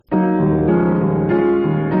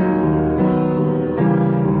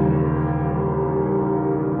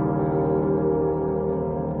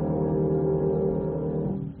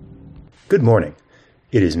Good morning.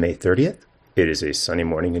 It is May 30th. It is a sunny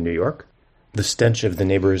morning in New York. The stench of the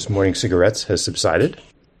neighbors' morning cigarettes has subsided,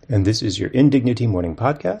 and this is your Indignity Morning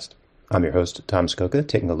Podcast. I'm your host, Tom Skoka,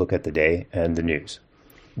 taking a look at the day and the news.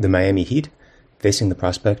 The Miami Heat, facing the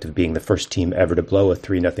prospect of being the first team ever to blow a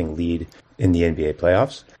 3-0 lead in the NBA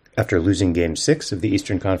playoffs, after losing Game 6 of the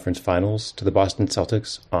Eastern Conference Finals to the Boston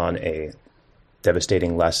Celtics on a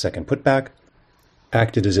devastating last-second putback,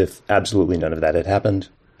 acted as if absolutely none of that had happened,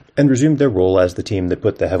 and resumed their role as the team that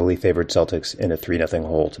put the heavily favored Celtics in a 3-0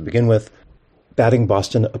 hole to begin with, batting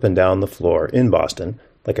Boston up and down the floor in Boston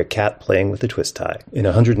like a cat playing with a twist tie, in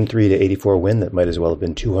a 103-84 win that might as well have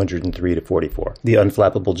been 203-44. The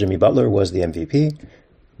unflappable Jimmy Butler was the MVP.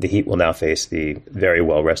 The Heat will now face the very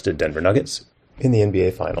well-rested Denver Nuggets in the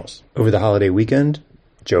NBA Finals. Over the holiday weekend,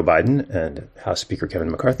 Joe Biden and House Speaker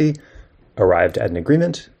Kevin McCarthy arrived at an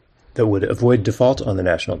agreement that would avoid default on the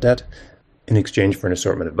national debt in exchange for an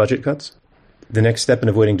assortment of budget cuts. The next step in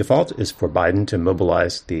avoiding default is for Biden to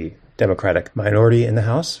mobilize the Democratic minority in the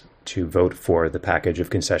House to vote for the package of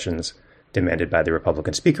concessions demanded by the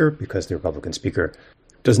Republican Speaker, because the Republican Speaker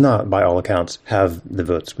does not, by all accounts, have the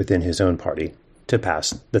votes within his own party to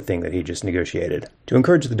pass the thing that he just negotiated. To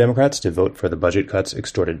encourage the Democrats to vote for the budget cuts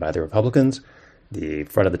extorted by the Republicans, the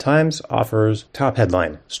front of the Times offers top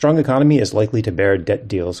headline: strong economy is likely to bear debt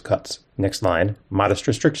deals cuts. Next line, modest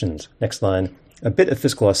restrictions. Next line, a bit of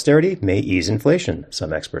fiscal austerity may ease inflation,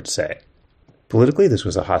 some experts say. Politically, this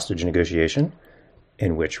was a hostage negotiation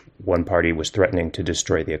in which one party was threatening to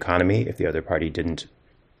destroy the economy if the other party didn't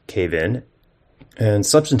cave in. And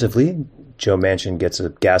substantively, Joe Manchin gets a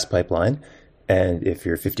gas pipeline, and if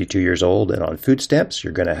you're 52 years old and on food stamps,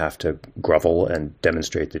 you're going to have to grovel and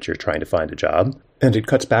demonstrate that you're trying to find a job. And it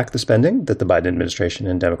cuts back the spending that the Biden administration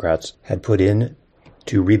and Democrats had put in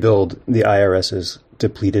to rebuild the IRS's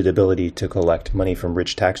depleted ability to collect money from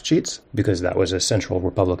rich tax cheats, because that was a central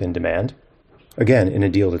Republican demand. Again, in a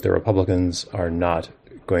deal that the Republicans are not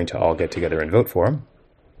going to all get together and vote for.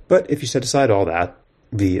 But if you set aside all that,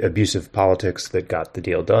 the abusive politics that got the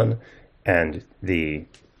deal done, and the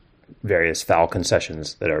various foul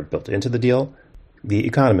concessions that are built into the deal, the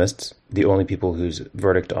economists, the only people whose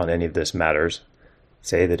verdict on any of this matters,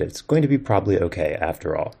 say that it's going to be probably okay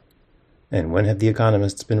after all. And when have the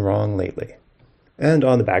economists been wrong lately? And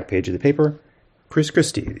on the back page of the paper, Chris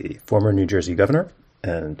Christie, the former New Jersey governor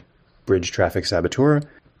and bridge traffic saboteur,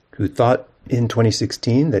 who thought in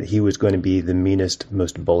 2016 that he was going to be the meanest,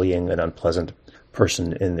 most bullying and unpleasant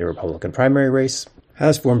person in the Republican primary race,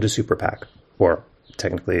 has formed a super PAC, or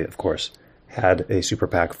technically, of course, had a super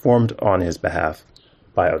PAC formed on his behalf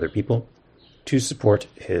by other people to support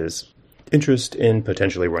his interest in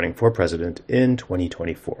potentially running for president in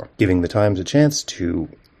 2024, giving the Times a chance to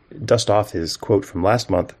dust off his quote from last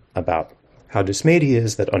month about how dismayed he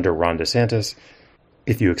is that under Ron DeSantis,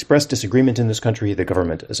 if you express disagreement in this country, the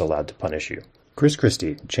government is allowed to punish you. Chris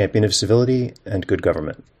Christie, champion of civility and good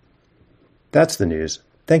government. That's the news.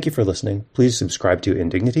 Thank you for listening. Please subscribe to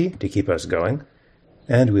Indignity to keep us going,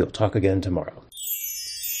 and we'll talk again tomorrow.